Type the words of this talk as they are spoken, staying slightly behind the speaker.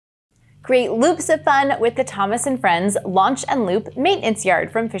Create loops of fun with the Thomas & Friends Launch and Loop Maintenance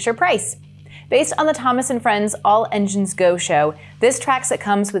Yard from Fisher-Price. Based on the Thomas & Friends All Engines Go show, this track set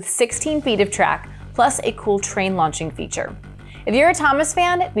comes with 16 feet of track, plus a cool train launching feature. If you're a Thomas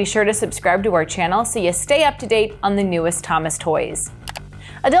fan, be sure to subscribe to our channel so you stay up to date on the newest Thomas toys.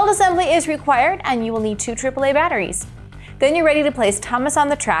 Adult assembly is required and you will need 2 AAA batteries. Then you're ready to place Thomas on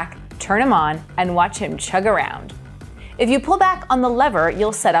the track, turn him on, and watch him chug around. If you pull back on the lever,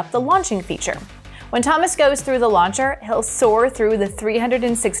 you'll set up the launching feature. When Thomas goes through the launcher, he'll soar through the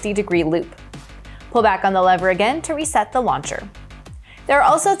 360-degree loop. Pull back on the lever again to reset the launcher. There are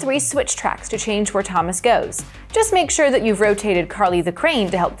also 3 switch tracks to change where Thomas goes. Just make sure that you've rotated Carly the crane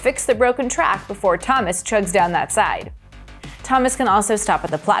to help fix the broken track before Thomas chugs down that side. Thomas can also stop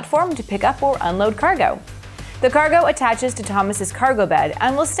at the platform to pick up or unload cargo. The cargo attaches to Thomas's cargo bed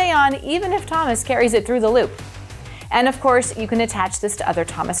and will stay on even if Thomas carries it through the loop. And of course, you can attach this to other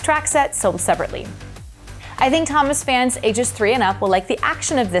Thomas track sets sold separately. I think Thomas fans ages 3 and up will like the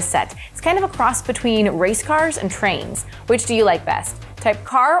action of this set. It's kind of a cross between race cars and trains. Which do you like best? Type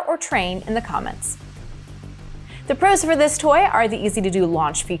car or train in the comments. The pros for this toy are the easy-to-do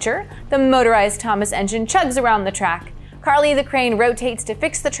launch feature, the motorized Thomas engine chugs around the track, Carly the crane rotates to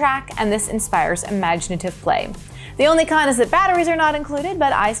fix the track, and this inspires imaginative play. The only con is that batteries are not included,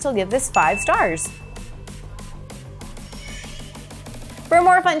 but I still give this 5 stars. For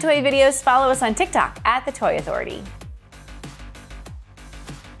more fun toy videos, follow us on TikTok @TheToy Authority.